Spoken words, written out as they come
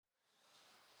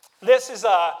This is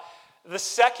the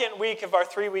second week of our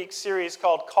 3-week series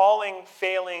called Calling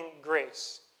Failing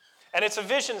Grace. And it's a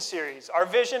vision series. Our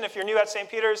vision, if you're new at St.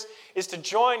 Peter's, is to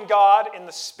join God in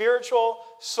the spiritual,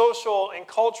 social, and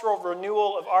cultural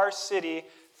renewal of our city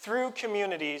through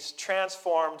communities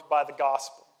transformed by the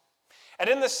gospel. And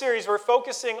in this series, we're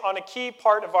focusing on a key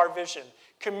part of our vision,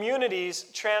 communities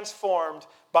transformed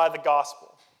by the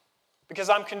gospel. Because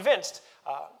I'm convinced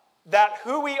that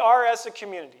who we are as a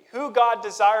community, who God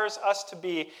desires us to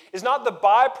be, is not the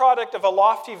byproduct of a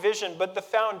lofty vision, but the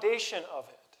foundation of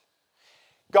it.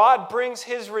 God brings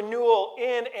his renewal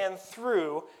in and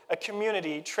through a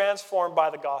community transformed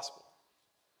by the gospel.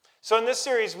 So in this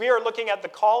series, we are looking at the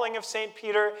calling of St.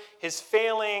 Peter, his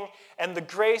failing, and the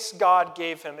grace God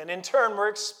gave him. And in turn, we're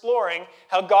exploring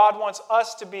how God wants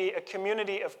us to be a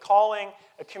community of calling,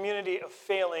 a community of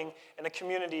failing, and a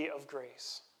community of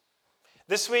grace.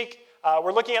 This week,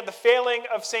 we're looking at the failing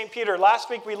of St. Peter. Last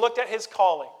week, we looked at his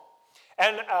calling.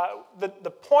 And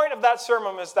the point of that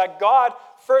sermon is that God,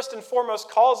 first and foremost,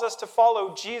 calls us to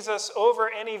follow Jesus over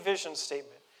any vision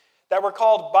statement. That we're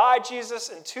called by Jesus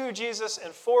and to Jesus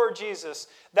and for Jesus.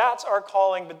 That's our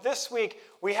calling. But this week,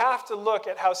 we have to look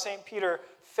at how St. Peter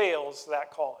fails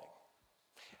that calling.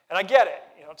 And I get it.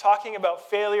 Talking about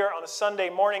failure on a Sunday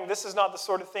morning, this is not the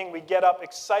sort of thing we get up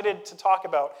excited to talk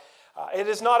about. It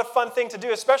is not a fun thing to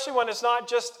do, especially when it's not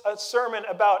just a sermon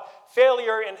about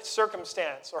failure in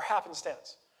circumstance or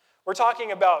happenstance. We're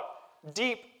talking about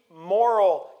deep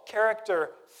moral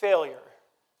character failure.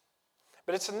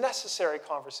 But it's a necessary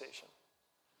conversation.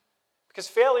 Because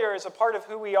failure is a part of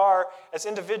who we are as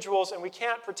individuals, and we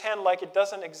can't pretend like it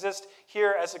doesn't exist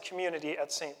here as a community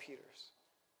at St. Peter's.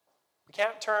 We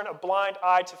can't turn a blind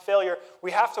eye to failure.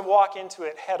 We have to walk into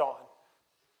it head on.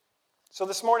 So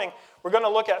this morning, we're going to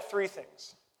look at 3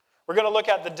 things. We're going to look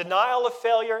at the denial of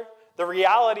failure, the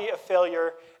reality of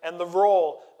failure, and the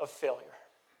role of failure.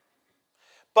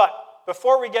 But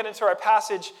before we get into our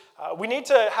passage, we need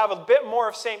to have a bit more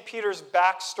of St. Peter's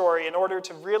backstory in order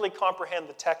to really comprehend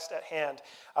the text at hand.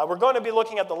 We're going to be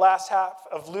looking at the last half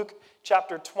of Luke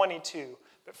chapter 22.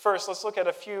 But first, let's look at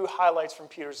a few highlights from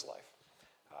Peter's life.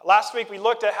 Last week, we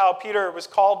looked at how Peter was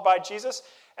called by Jesus,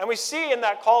 and we see in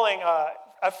that calling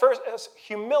at first as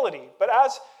humility, but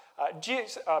as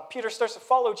Peter starts to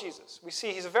follow Jesus, we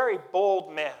see he's a very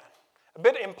bold man, a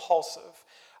bit impulsive,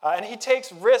 and he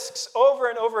takes risks over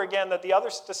and over again that the other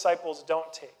disciples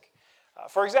don't take.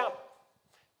 For example,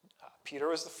 Peter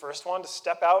was the first one to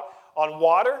step out on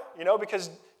water,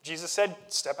 because Jesus said,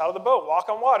 step out of the boat, walk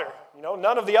on water.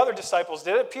 None of the other disciples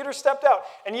did it. Peter stepped out,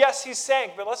 and yes, he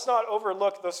sank, but let's not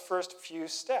overlook those first few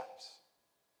steps.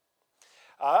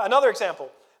 Another example.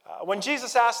 When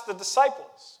Jesus asked the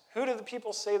disciples, who do the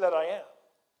people say that I am?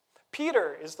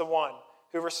 Peter is the one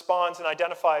who responds and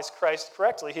identifies Christ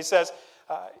correctly. He says,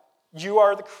 you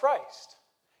are the Christ.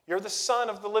 You're the Son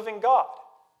of the living God.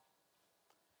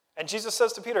 And Jesus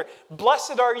says to Peter,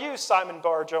 blessed are you, Simon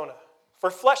Bar-Jonah,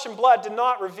 for flesh and blood did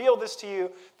not reveal this to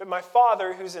you, but my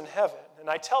Father who's in heaven. And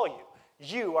I tell you,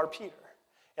 you are Peter.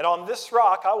 And on this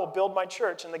rock I will build my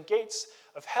church, and the gates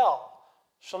of hell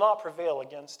shall not prevail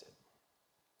against it.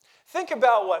 Think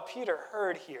about what Peter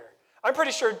heard here. I'm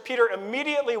pretty sure Peter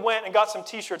immediately went and got some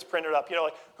t-shirts printed up.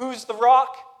 Like, who's the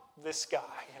rock? This guy.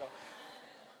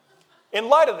 In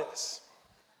light of this,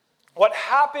 what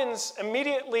happens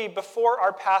immediately before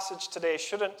our passage today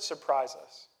shouldn't surprise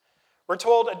us. We're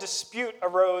told a dispute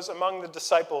arose among the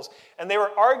disciples, and they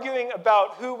were arguing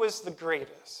about who was the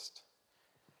greatest.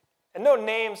 And no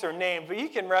names are named, but you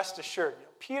can rest assured,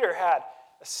 Peter had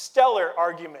a stellar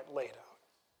argument laid out.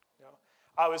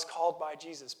 I was called by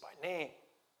Jesus by name.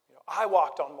 I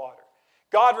walked on water.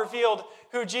 God revealed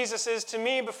who Jesus is to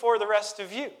me before the rest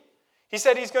of you. He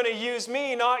said he's going to use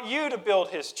me, not you, to build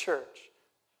his church.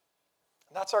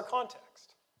 And that's our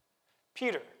context.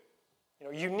 Peter,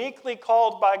 uniquely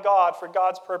called by God for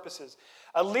God's purposes,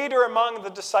 a leader among the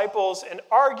disciples and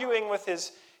arguing with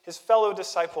his fellow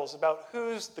disciples about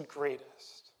who's the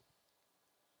greatest.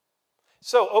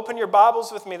 So open your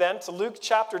Bibles with me then to Luke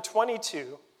chapter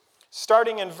 22,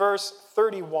 starting in verse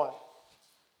 31.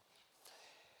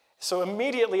 So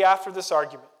immediately after this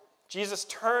argument, Jesus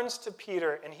turns to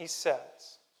Peter and he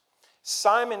says,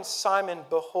 Simon, Simon,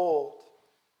 behold,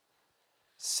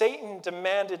 Satan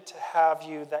demanded to have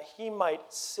you that he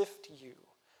might sift you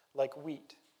like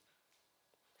wheat.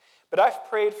 But I've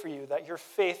prayed for you that your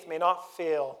faith may not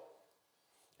fail,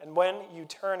 and when you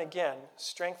turn again,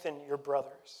 strengthen your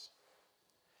brothers.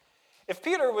 If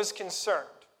Peter was concerned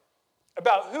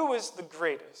about who was the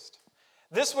greatest,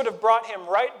 this would have brought him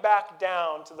right back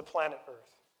down to the planet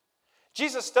Earth.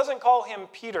 Jesus doesn't call him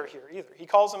Peter here either. He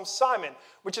calls him Simon,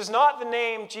 which is not the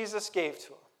name Jesus gave to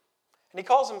him. And he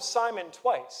calls him Simon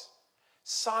twice.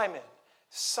 Simon,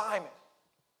 Simon.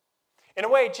 In a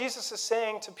way, Jesus is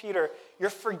saying to Peter, you're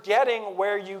forgetting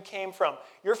where you came from.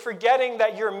 You're forgetting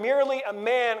that you're merely a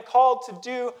man called to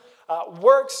do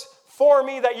works for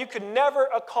me that you could never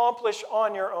accomplish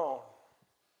on your own.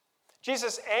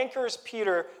 Jesus anchors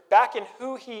Peter back in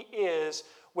who he is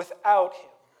without him.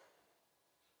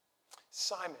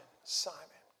 Simon, Simon.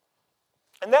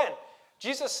 And then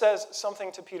Jesus says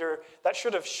something to Peter that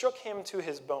should have shook him to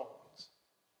his bones.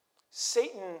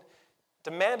 Satan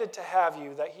demanded to have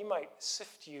you that he might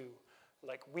sift you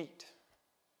like wheat.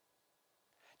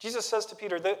 Jesus says to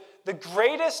Peter, the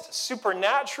greatest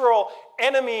supernatural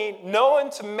enemy known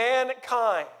to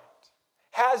mankind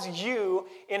has you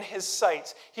in his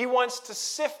sights. He wants to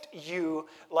sift you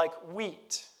like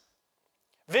wheat.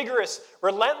 Vigorous,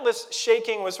 relentless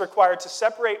shaking was required to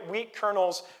separate wheat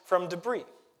kernels from debris.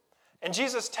 And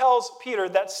Jesus tells Peter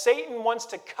that Satan wants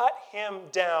to cut him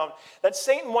down, that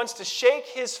Satan wants to shake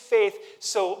his faith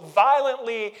so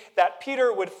violently that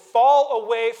Peter would fall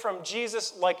away from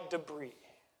Jesus like debris.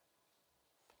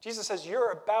 Jesus says,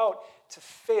 you're about to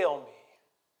fail me.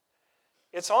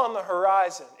 It's on the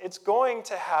horizon. It's going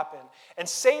to happen. And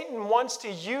Satan wants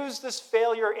to use this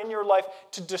failure in your life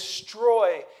to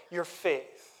destroy your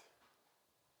faith.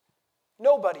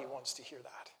 Nobody wants to hear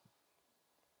that.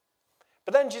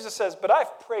 But then Jesus says, but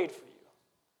I've prayed for you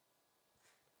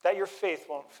that your faith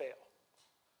won't fail.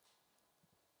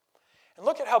 And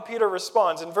look at how Peter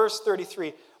responds in verse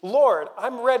 33. Lord,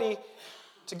 I'm ready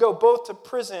to go both to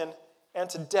prison and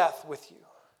to death with you.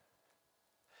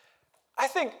 I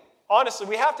think, honestly,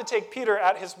 we have to take Peter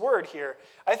at his word here.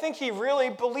 I think he really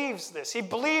believes this. He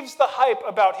believes the hype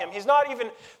about him. He's not even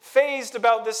fazed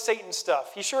about this Satan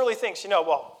stuff. He surely thinks,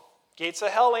 well, gates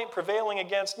of hell ain't prevailing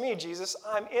against me, Jesus.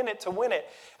 I'm in it to win it.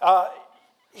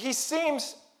 He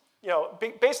seems,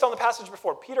 based on the passage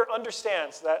before, Peter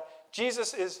understands that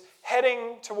Jesus is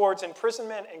heading towards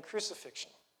imprisonment and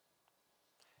crucifixion.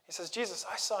 He says, Jesus,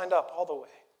 I signed up all the way.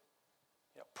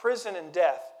 Prison and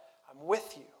death, I'm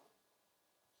with you.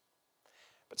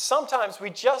 But sometimes we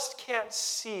just can't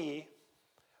see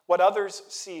what others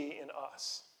see in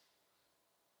us.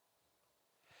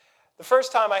 The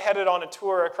first time I headed on a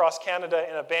tour across Canada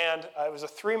in a band, it was a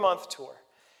 3-month tour.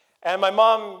 And my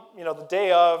mom, the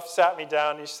day of, sat me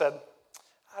down and she said,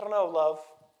 I don't know, love.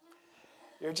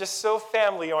 You're just so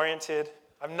family-oriented.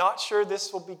 I'm not sure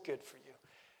this will be good for you.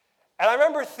 And I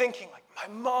remember thinking,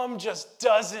 my mom just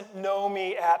doesn't know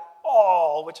me at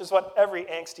all, which is what every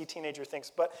angsty teenager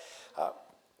thinks. But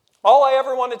all I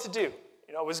ever wanted to do,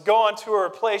 was go on tour,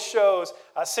 play shows,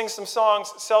 sing some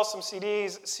songs, sell some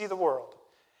CDs, see the world.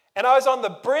 And I was on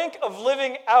the brink of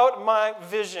living out my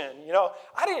vision.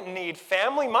 I didn't need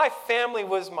family. My family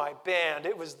was my band.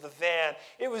 It was the van.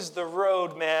 It was the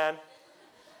road, man.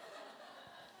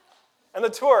 And the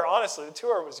tour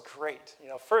was great.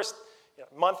 First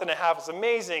month and a half was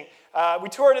amazing. We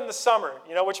toured in the summer,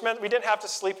 which meant we didn't have to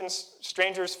sleep in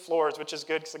strangers' floors, which is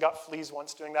good because I got fleas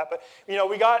once doing that. But,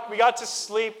 we got to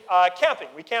sleep camping.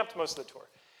 We camped most of the tour.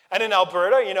 And in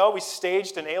Alberta, we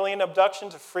staged an alien abduction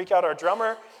to freak out our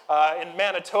drummer. In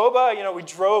Manitoba, we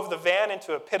drove the van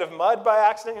into a pit of mud by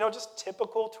accident, just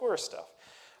typical tour stuff.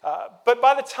 But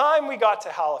by the time we got to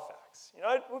Halifax,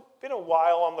 it'd been a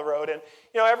while on the road, and,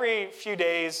 every few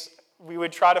days, we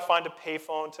would try to find a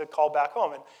payphone to call back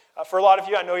home. And for a lot of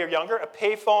you, I know you're younger, a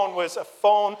payphone was a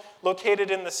phone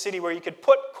located in the city where you could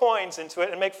put coins into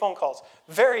it and make phone calls.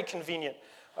 Very convenient.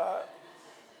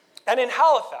 And in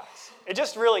Halifax, it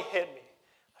just really hit me.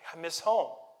 I miss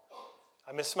home.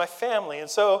 I miss my family. And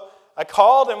so I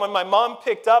called, and when my mom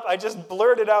picked up, I just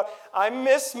blurted out, I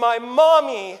miss my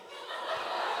mommy.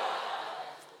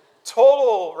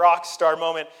 Total rock star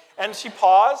moment. And she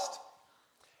paused,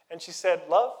 and she said,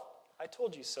 love, I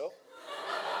told you so.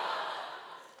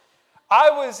 I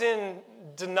was in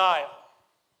denial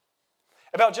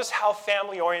about just how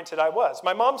family-oriented I was.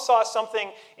 My mom saw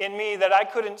something in me that I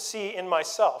couldn't see in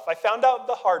myself. I found out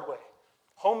the hard way.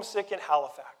 Homesick in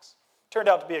Halifax. Turned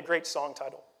out to be a great song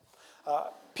title.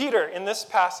 Peter, in this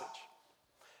passage,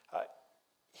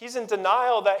 he's in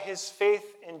denial that his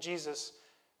faith in Jesus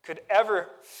could ever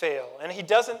fail, and he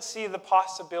doesn't see the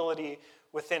possibility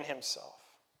within himself.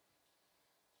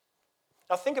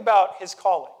 Now think about his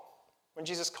calling. When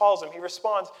Jesus calls him, he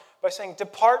responds by saying,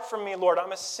 depart from me, Lord,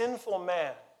 I'm a sinful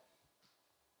man.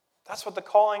 That's what the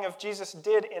calling of Jesus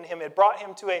did in him. It brought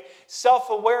him to a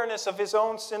self-awareness of his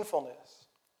own sinfulness.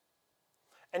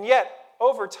 And yet,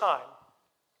 over time,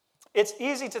 It's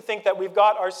easy to think that we've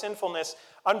got our sinfulness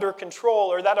under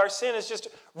control or that our sin is just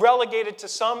relegated to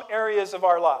some areas of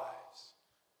our lives.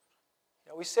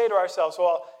 We say to ourselves,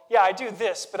 well, yeah, I do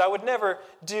this, but I would never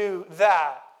do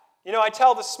that. I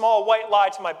tell the small white lie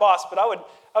to my boss, but I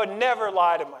would never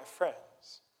lie to my friends.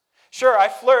 Sure, I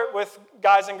flirt with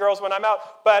guys and girls when I'm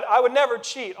out, but I would never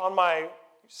cheat on my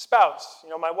spouse,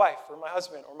 my wife or my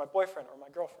husband or my boyfriend or my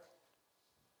girlfriend.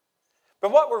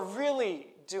 But what we're really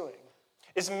doing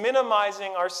is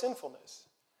minimizing our sinfulness.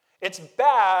 It's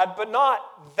bad, but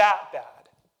not that bad.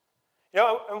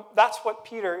 And that's what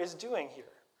Peter is doing here.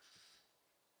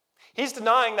 He's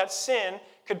denying that sin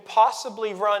could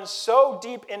possibly run so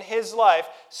deep in his life,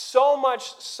 so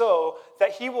much so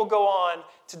that he will go on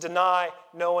to deny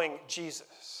knowing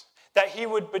Jesus, that he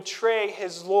would betray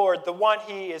his Lord, the one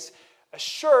he is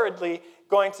assuredly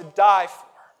going to die for.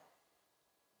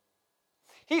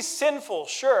 He's sinful,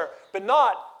 sure, but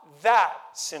not that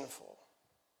sinful.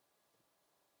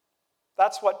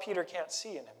 That's what Peter can't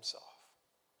see in himself.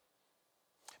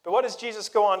 But what does Jesus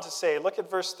go on to say? Look at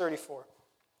verse 34.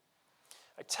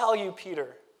 I tell you,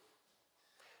 Peter,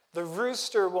 the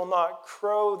rooster will not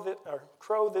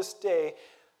crow this day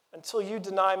until you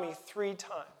deny me 3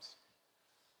 times.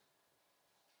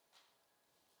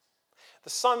 The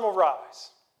sun will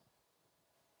rise.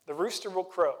 The rooster will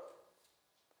crow.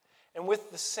 And with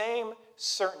the same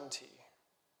certainty,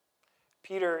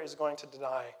 Peter is going to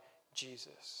deny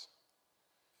Jesus.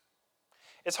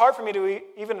 It's hard for me to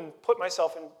even put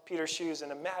myself in Peter's shoes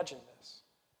and imagine this.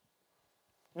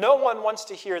 No one wants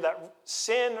to hear that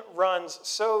sin runs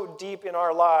so deep in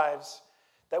our lives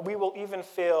that we will even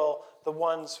fail the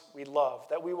ones we love,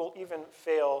 that we will even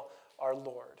fail our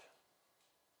Lord.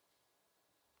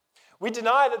 We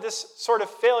deny that this sort of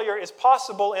failure is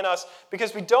possible in us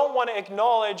because we don't want to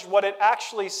acknowledge what it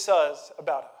actually says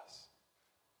about us.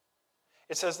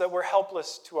 It says that we're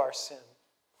helpless to our sin.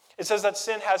 It says that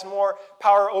sin has more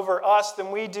power over us than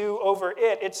we do over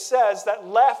it. It says that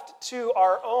left to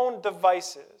our own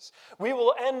devices, we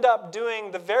will end up doing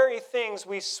the very things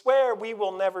we swear we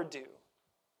will never do.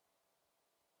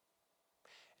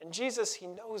 And Jesus, he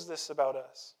knows this about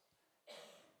us.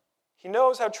 He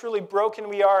knows how truly broken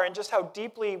we are and just how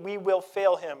deeply we will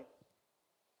fail him.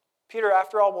 Peter,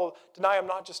 after all, will deny him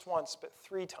not just once, but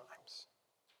 3 times,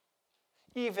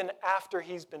 even after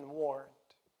he's been warned.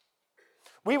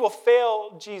 We will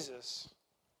fail Jesus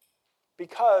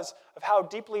because of how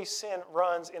deeply sin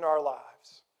runs in our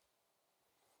lives.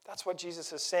 That's what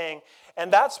Jesus is saying,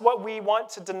 and that's what we want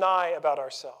to deny about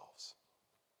ourselves.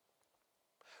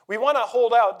 We want to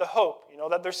hold out the hope,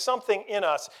 that there's something in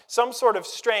us, some sort of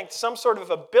strength, some sort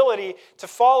of ability to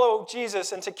follow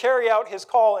Jesus and to carry out his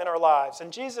call in our lives.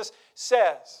 And Jesus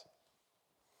says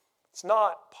it's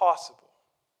not possible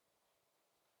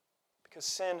because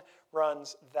sin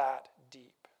runs that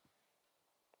deep.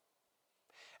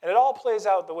 And it all plays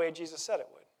out the way Jesus said it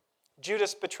would.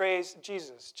 Judas betrays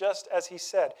Jesus, just as he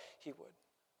said he would.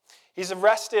 He's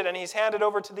arrested and he's handed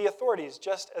over to the authorities,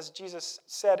 just as Jesus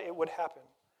said it would happen.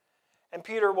 And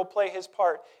Peter will play his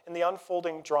part in the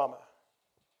unfolding drama.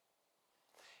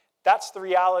 That's the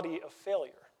reality of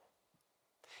failure.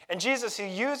 And Jesus, he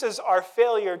uses our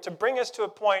failure to bring us to a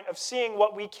point of seeing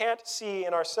what we can't see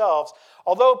in ourselves.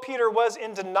 Although Peter was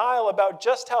in denial about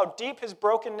just how deep his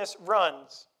brokenness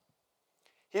runs,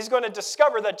 he's going to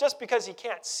discover that just because he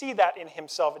can't see that in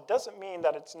himself, it doesn't mean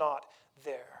that it's not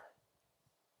there.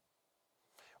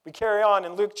 We carry on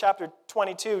in Luke chapter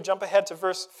 22, jump ahead to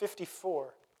verse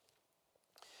 54.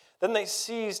 Then they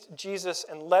seized Jesus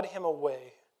and led him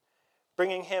away,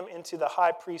 bringing him into the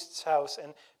high priest's house,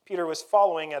 and Peter was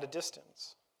following at a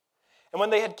distance. And when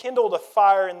they had kindled a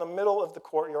fire in the middle of the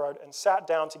courtyard and sat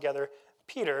down together,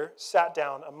 Peter sat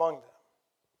down among them.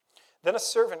 Then a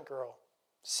servant girl,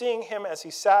 seeing him as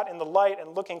he sat in the light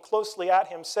and looking closely at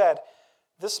him, said,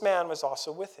 "This man was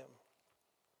also with him."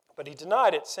 But he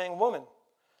denied it, saying, "Woman,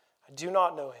 I do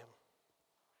not know him."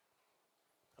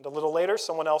 And a little later,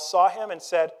 someone else saw him and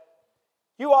said,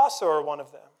 "You also are one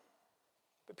of them."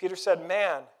 But Peter said,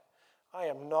 "Man, I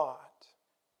am not."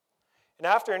 And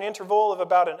after an interval of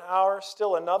about an hour,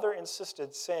 still another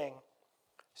insisted, saying,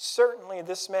 "Certainly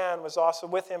this man was also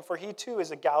with him, for he too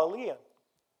is a Galilean."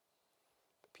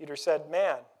 But Peter said,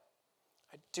 "Man,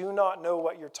 I do not know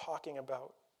what you're talking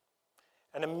about."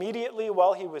 And immediately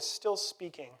while he was still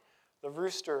speaking, the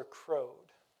rooster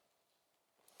crowed.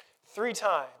 3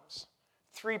 times,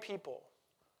 3 people,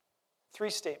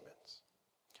 3 statements.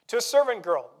 To a servant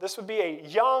girl, this would be a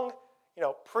young,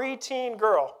 preteen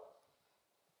girl.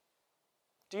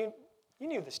 You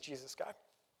knew this Jesus guy.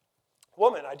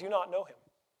 "Woman, I do not know him."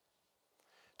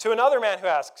 To another man who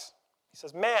asks, he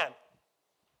says, "Man,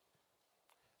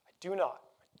 do not.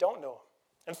 I don't know him.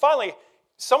 And finally,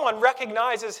 someone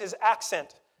recognizes his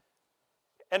accent.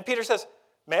 And Peter says,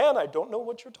 man, I don't know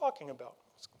what you're talking about.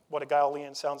 That's what a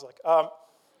Galilean sounds like.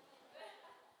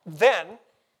 Then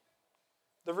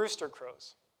the rooster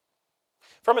crows.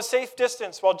 From a safe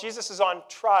distance, while Jesus is on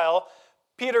trial,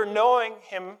 Peter, knowing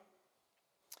him,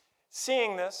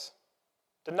 seeing this,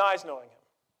 denies knowing him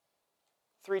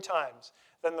 3 times.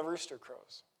 Then the rooster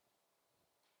crows.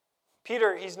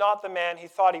 Peter, he's not the man he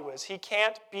thought he was. He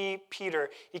can't be Peter.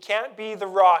 He can't be the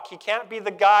rock. He can't be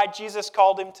the guy Jesus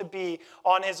called him to be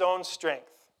on his own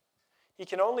strength. He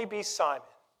can only be Simon.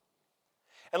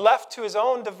 And left to his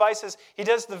own devices, he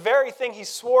does the very thing he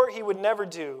swore he would never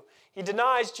do. He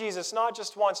denies Jesus not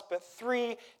just once, but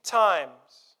 3 times.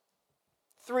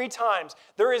 3 times.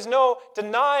 There is no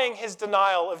denying his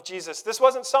denial of Jesus. This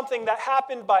wasn't something that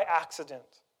happened by accident.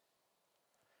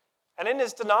 And in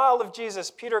his denial of Jesus,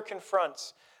 Peter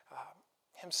confronts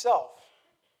himself,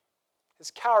 his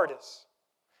cowardice,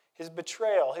 his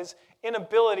betrayal, his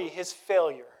inability, his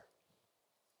failure.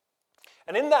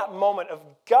 And in that moment of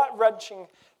gut-wrenching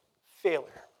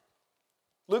failure,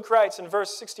 Luke writes in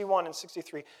verse 61 and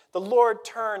 63, the Lord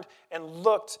turned and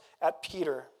looked at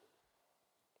Peter.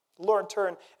 The Lord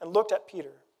turned and looked at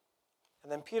Peter.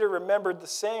 And then Peter remembered the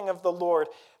saying of the Lord,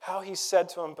 how he said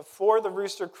to him, before the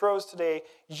rooster crows today,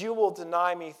 you will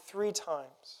deny me 3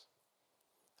 times.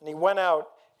 And he went out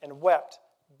and wept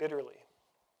bitterly.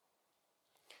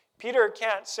 Peter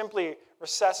can't simply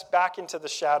recess back into the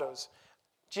shadows.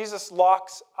 Jesus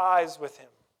locks eyes with him.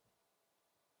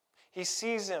 He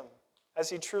sees him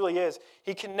as he truly is.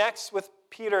 He connects with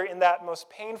Peter in that most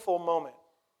painful moment.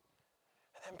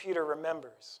 And then Peter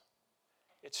remembers.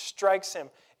 It strikes him.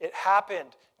 It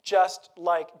happened just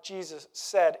like Jesus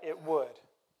said it would.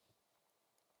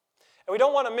 And we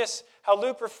don't want to miss how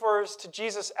Luke refers to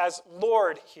Jesus as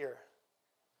Lord here.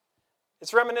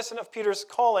 It's reminiscent of Peter's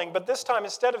calling, but this time,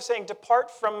 instead of saying, depart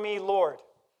from me, Lord,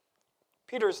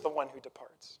 Peter's the one who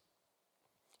departs.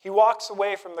 He walks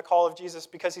away from the call of Jesus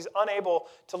because he's unable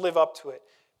to live up to it.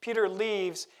 Peter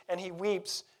leaves and he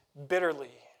weeps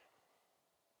bitterly.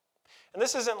 And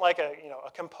this isn't like a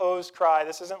composed cry.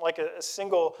 This isn't like a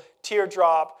single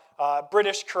teardrop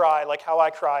British cry like how I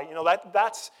cry.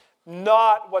 That's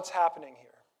not what's happening here.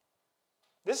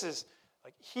 This is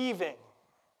like heaving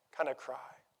kind of cry.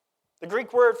 The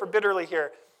Greek word for bitterly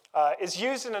here is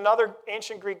used in another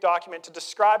ancient Greek document to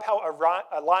describe how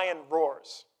a lion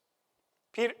roars.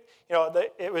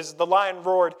 It was the lion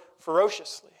roared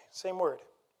ferociously. Same word.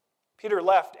 Peter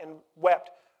left and wept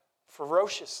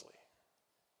ferociously.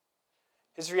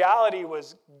 His reality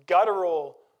was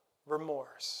guttural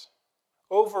remorse,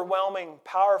 overwhelming,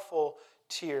 powerful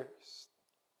tears.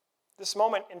 This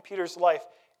moment in Peter's life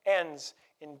ends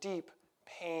in deep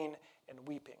pain and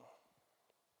weeping.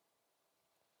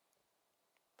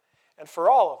 And for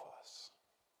all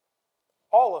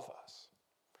of us,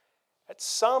 at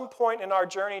some point in our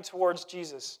journey towards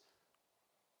Jesus,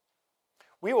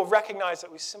 we will recognize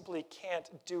that we simply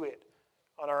can't do it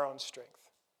on our own strength.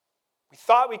 We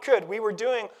thought we could. We were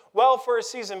doing well for a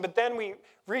season, but then we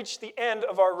reached the end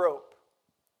of our rope.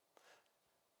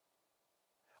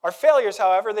 Our failures,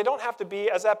 however, they don't have to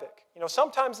be as epic.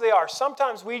 Sometimes they are.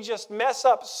 Sometimes we just mess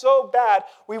up so bad,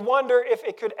 we wonder if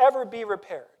it could ever be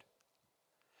repaired.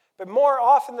 But more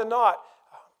often than not,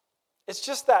 it's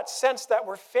just that sense that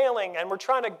we're failing and we're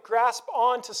trying to grasp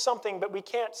onto something, but we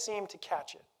can't seem to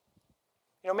catch it.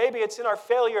 Maybe it's in our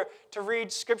failure to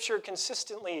read Scripture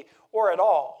consistently or at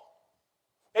all.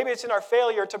 Maybe it's in our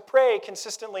failure to pray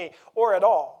consistently or at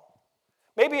all.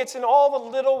 Maybe it's in all the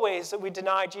little ways that we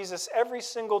deny Jesus every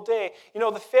single day.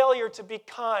 The failure to be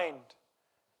kind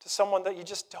to someone that you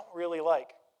just don't really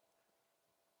like.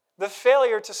 The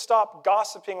failure to stop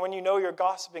gossiping when you know you're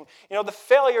gossiping. The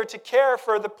failure to care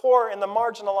for the poor and the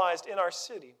marginalized in our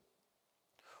city.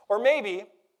 Or maybe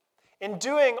in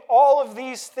doing all of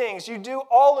these things, you do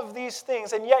all of these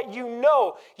things, and yet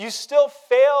you still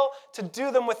fail to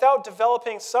do them without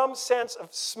developing some sense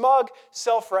of smug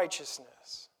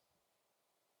self-righteousness.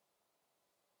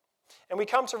 And we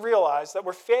come to realize that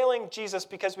we're failing Jesus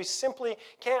because we simply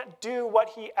can't do what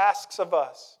he asks of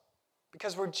us,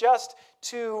 because we're just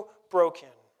too broken.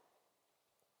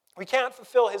 We can't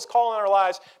fulfill his call in our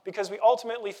lives because we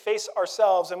ultimately face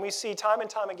ourselves, and we see time and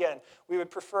time again we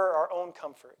would prefer our own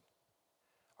comfort,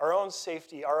 our own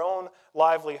safety, our own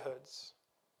livelihoods.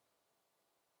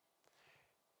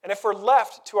 And if we're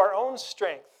left to our own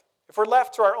strength, if we're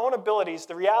left to our own abilities,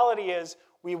 the reality is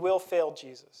we will fail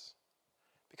Jesus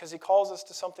because he calls us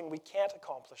to something we can't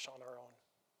accomplish on our own.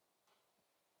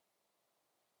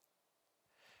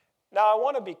 Now, I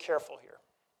want to be careful here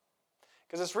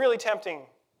Because it's really tempting,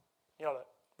 to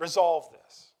resolve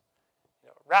this.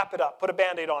 Wrap it up, put a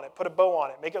Band-Aid on it, put a bow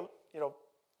on it, make it,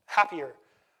 happier.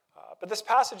 But this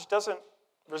passage doesn't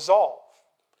resolve.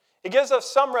 It gives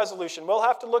us some resolution. We'll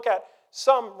have to look at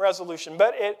some resolution,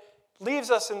 but it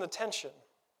leaves us in the tension.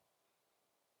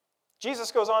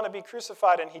 Jesus goes on to be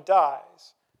crucified and he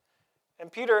dies.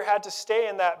 And Peter had to stay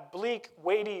in that bleak,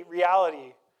 weighty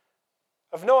reality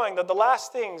of knowing that the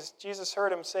last things Jesus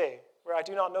heard him say were, "I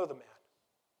do not know the man."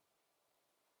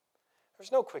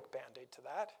 There's no quick Band-Aid to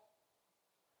that.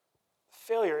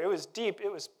 Failure, it was deep, it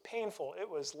was painful, it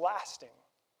was lasting.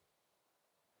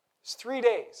 It was 3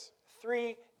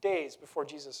 days before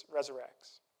Jesus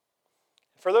resurrects.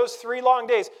 For those 3 long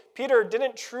days, Peter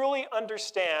didn't truly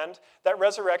understand that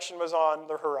resurrection was on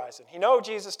the horizon. He knew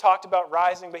Jesus talked about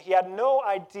rising, but he had no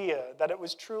idea that it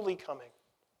was truly coming.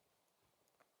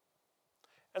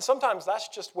 And sometimes that's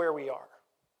just where we are.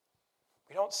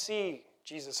 We don't see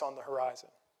Jesus on the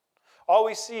horizon. All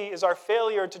we see is our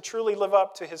failure to truly live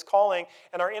up to his calling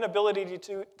and our inability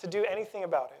to do anything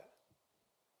about it.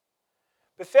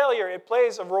 But failure, it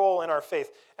plays a role in our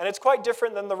faith. And it's quite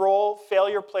different than the role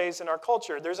failure plays in our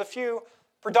culture. There's a few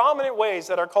predominant ways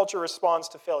that our culture responds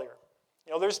to failure.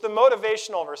 There's the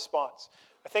motivational response.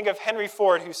 I think of Henry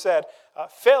Ford, who said,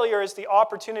 "Failure is the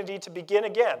opportunity to begin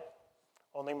again,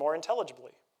 only more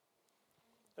intelligibly."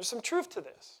 There's some truth to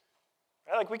this.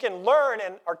 Right? Like we can learn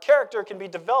and our character can be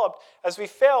developed as we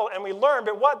fail and we learn,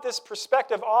 but what this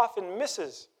perspective often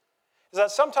misses is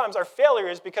that sometimes our failure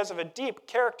is because of a deep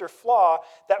character flaw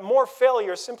that more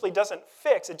failure simply doesn't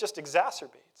fix, it just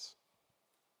exacerbates.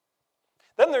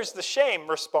 Then there's the shame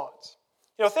response.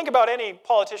 Think about any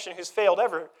politician who's failed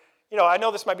ever. I know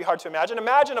this might be hard to imagine.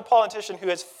 Imagine a politician who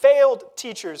has failed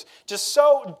teachers, just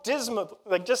so dismal,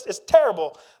 it's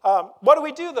terrible.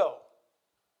 What do though?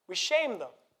 We shame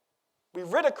them. We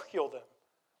ridicule them.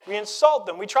 We insult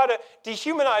them. We try to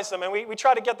dehumanize them, and we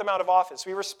try to get them out of office.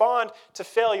 We respond to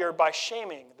failure by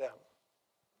shaming them.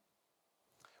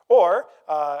 Or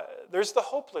there's the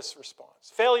hopeless response.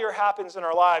 Failure happens in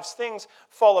our lives. Things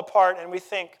fall apart, and we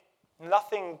think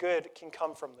nothing good can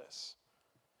come from this.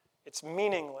 It's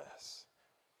meaningless.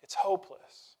 It's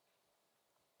hopeless.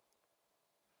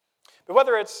 But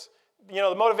whether it's the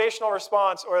motivational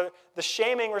response or the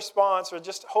shaming response or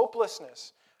just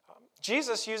hopelessness,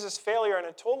 Jesus uses failure in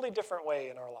a totally different way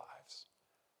in our lives.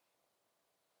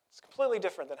 It's completely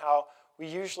different than how we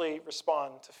usually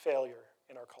respond to failure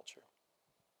in our culture.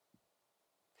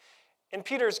 In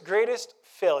Peter's greatest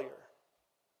failure,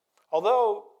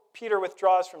 although Peter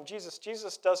withdraws from Jesus,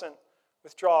 Jesus doesn't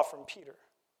withdraw from Peter.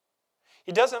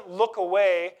 He doesn't look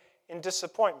away in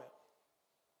disappointment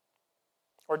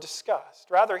or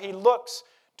disgust. Rather, he looks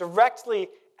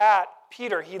directly at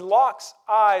Peter. He locks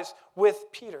eyes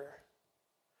with Peter,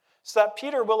 so that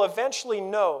Peter will eventually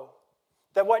know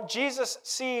that what Jesus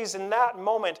sees in that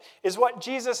moment is what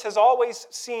Jesus has always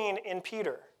seen in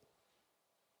Peter.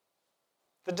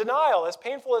 The denial, as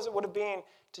painful as it would have been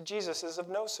to Jesus, is of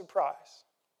no surprise.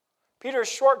 Peter's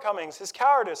shortcomings, his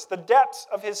cowardice, the depths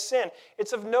of his sin,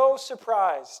 it's of no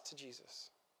surprise to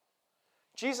Jesus.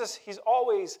 Jesus, he's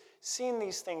always seen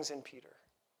these things in Peter.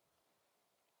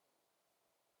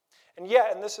 And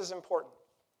yet, and this is important,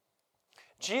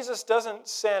 Jesus doesn't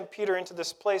send Peter into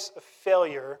this place of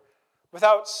failure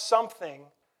without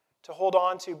something to hold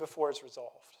on to before it's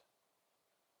resolved.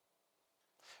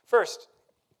 First,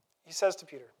 he says to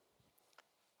Peter,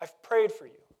 "I've prayed for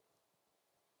you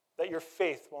that your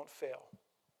faith won't fail."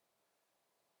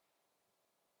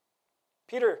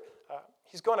 Peter,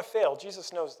 he's going to fail.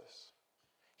 Jesus knows this.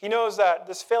 He knows that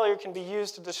this failure can be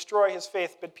used to destroy his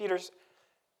faith, but Peter's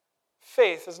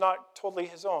faith is not totally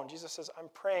his own. Jesus says, "I'm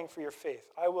praying for your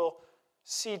faith. I will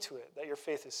see to it that your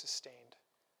faith is sustained."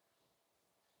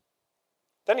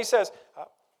 Then he says,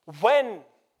 "When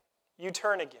you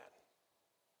turn again."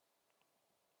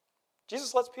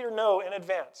 Jesus lets Peter know in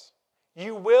advance,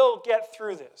 you will get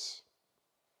through this.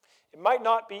 It might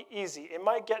not be easy. It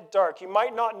might get dark. You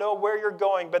might not know where you're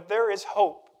going, but there is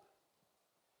hope.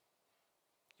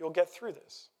 You'll get through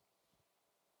this.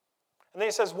 And then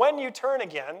he says, "When you turn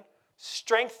again,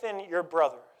 strengthen your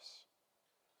brothers."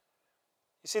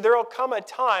 You see, there will come a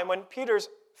time when Peter's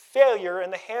failure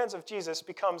in the hands of Jesus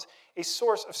becomes a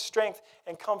source of strength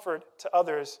and comfort to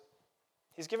others.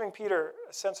 He's giving Peter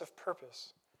a sense of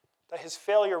purpose, that his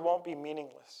failure won't be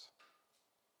meaningless.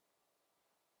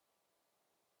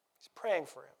 He's praying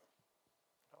for him.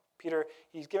 Peter,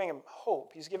 he's giving him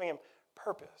hope. He's giving him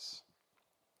purpose.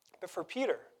 But for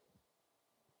Peter,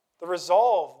 the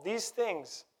resolve, these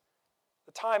things,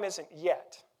 the time isn't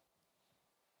yet.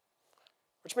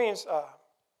 Which means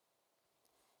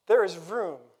There is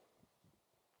room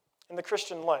in the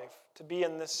Christian life to be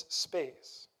in this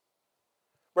space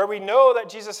where we know that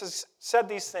Jesus has said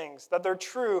these things, that they're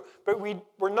true, but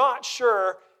we're not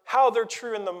sure how they're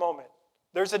true in the moment.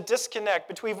 There's a disconnect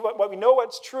between what we know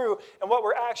what's true and what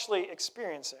we're actually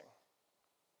experiencing.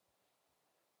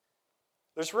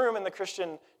 There's room in the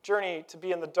Christian journey to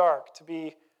be in the dark, to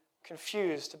be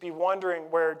confused, to be wondering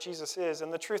where Jesus is.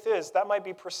 And the truth is, that might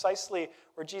be precisely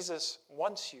where Jesus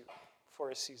wants you for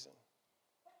a season.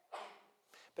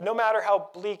 But no matter how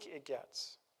bleak it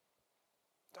gets,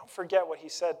 don't forget what he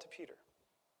said to Peter.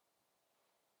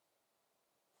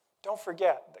 Don't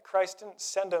forget that Christ didn't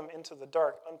send him into the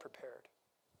dark unprepared.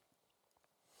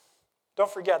 Don't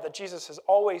forget that Jesus has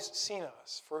always seen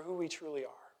us for who we truly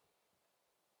are.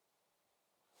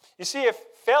 You see, if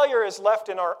failure is left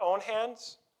in our own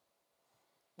hands,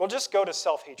 we'll just go to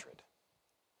self-hatred.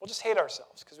 We'll just hate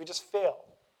ourselves because we just fail.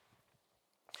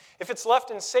 If it's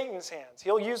left in Satan's hands,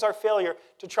 he'll use our failure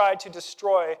to try to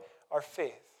destroy our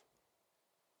faith.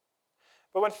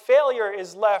 But when failure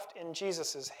is left in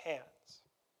Jesus' hands,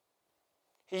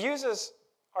 he uses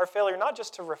our failure not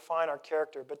just to refine our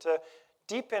character, but to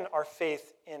deepen our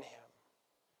faith in him.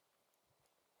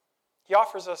 He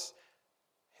offers us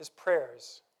his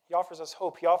prayers. He offers us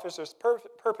hope. He offers us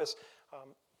purpose.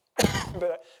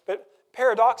 But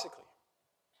paradoxically,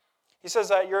 he says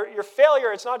that your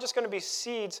failure, it's not just going to be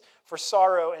seeds for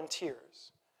sorrow and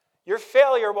tears. Your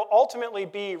failure will ultimately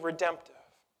be redemptive.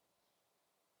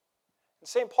 And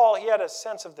St. Paul, he had a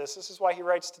sense of this. This is why he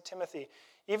writes to Timothy,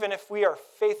 even if we are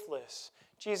faithless,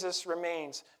 Jesus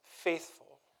remains faithful.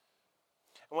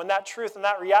 And when that truth and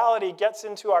that reality gets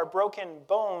into our broken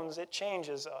bones, it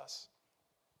changes us.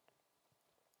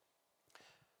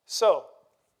 So,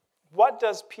 what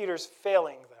does Peter's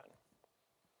failing then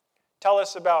tell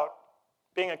us about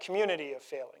being a community of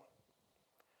failing?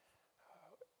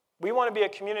 We want to be a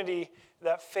community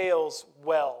that fails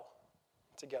well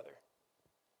together.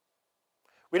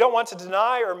 We don't want to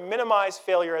deny or minimize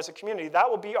failure as a community. That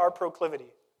will be our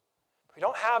proclivity. We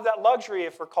don't have that luxury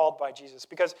if we're called by Jesus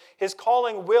because his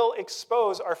calling will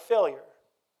expose our failure.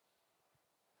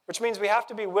 Which means we have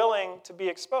to be willing to be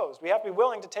exposed. We have to be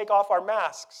willing to take off our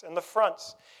masks and the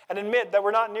fronts and admit that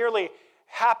we're not nearly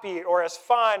happy or as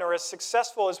fine or as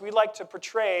successful as we like to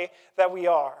portray that we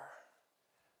are.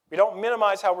 We don't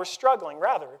minimize how we're struggling.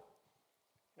 Rather,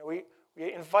 we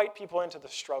invite people into the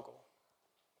struggle.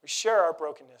 We share our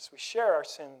brokenness. We share our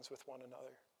sins with one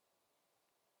another.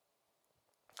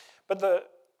 But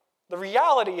the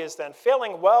reality is then,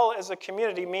 failing well as a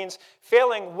community means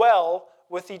failing well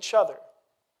with each other.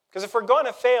 Because if we're going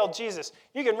to fail Jesus,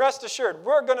 you can rest assured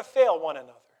we're going to fail one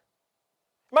another.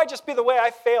 It might just be the way I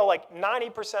fail like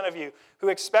 90% of you who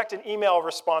expect an email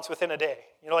response within a day.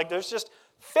 There's just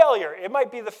failure. It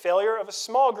might be the failure of a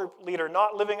small group leader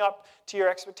not living up to your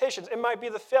expectations. It might be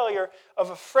the failure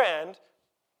of a friend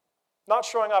not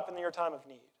showing up in your time of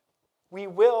need. We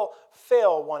will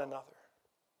fail one another.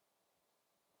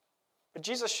 But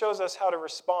Jesus shows us how to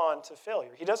respond to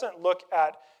failure. He doesn't look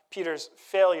at Peter's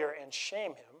failure and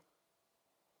shame him.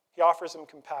 He offers him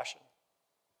compassion.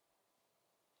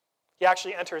 He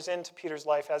actually enters into Peter's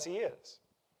life as he is.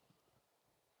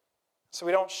 So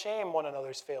we don't shame one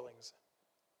another's failings.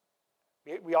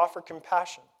 We offer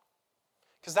compassion.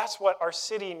 Because that's what our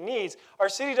city needs. Our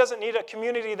city doesn't need a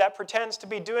community that pretends to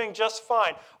be doing just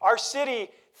fine. Our city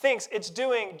thinks it's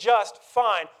doing just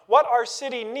fine. What our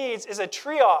city needs is a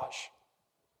triage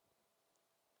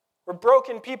where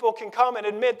broken people can come and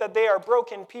admit that they are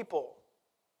broken people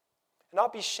and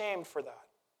not be shamed for that,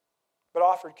 but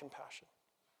offered compassion.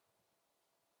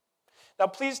 Now,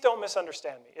 please don't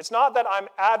misunderstand me. It's not that I'm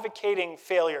advocating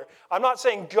failure. I'm not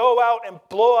saying go out and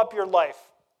blow up your life.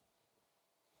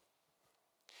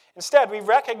 Instead, we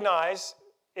recognize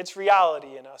its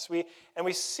reality in us. We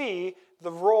see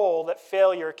the role that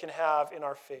failure can have in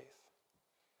our faith.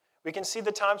 We can see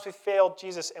the times we failed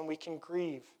Jesus and we can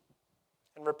grieve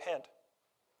and repent.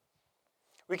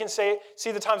 We can see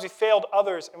the times we failed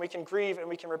others and we can grieve and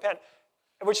we can repent.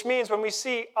 Which means when we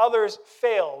see others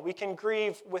fail, we can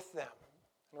grieve with them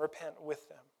and repent with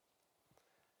them.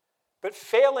 But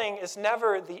failing is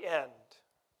never the end.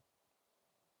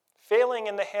 Failing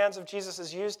in the hands of Jesus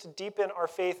is used to deepen our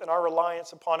faith and our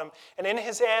reliance upon him. And in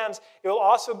his hands, it will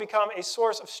also become a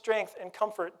source of strength and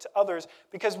comfort to others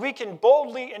because we can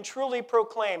boldly and truly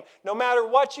proclaim, no matter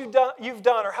what you've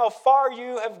done or how far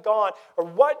you have gone or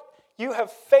what you have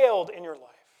failed in your life,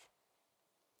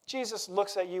 Jesus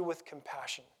looks at you with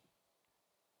compassion.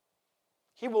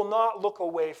 He will not look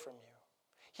away from you.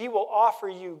 He will offer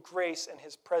you grace and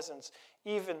his presence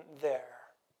even there.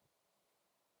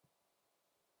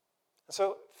 And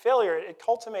so failure, it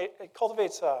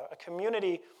cultivates a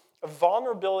community of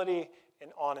vulnerability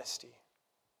and honesty.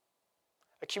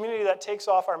 A community that takes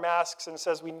off our masks and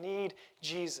says we need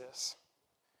Jesus.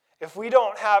 If we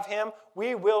don't have him,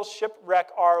 we will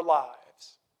shipwreck our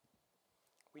lives.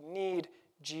 We need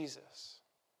Jesus.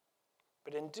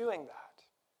 But in doing that,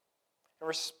 and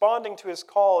responding to his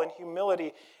call in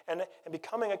humility and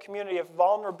becoming a community of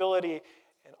vulnerability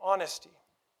and honesty,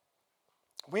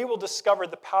 we will discover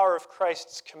the power of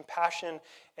Christ's compassion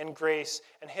and grace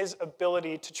and his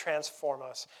ability to transform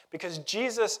us. Because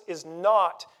Jesus is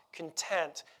not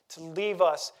content to leave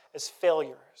us as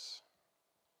failures.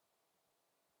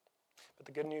 But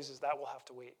the good news is that we'll have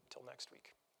to wait until next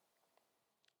week.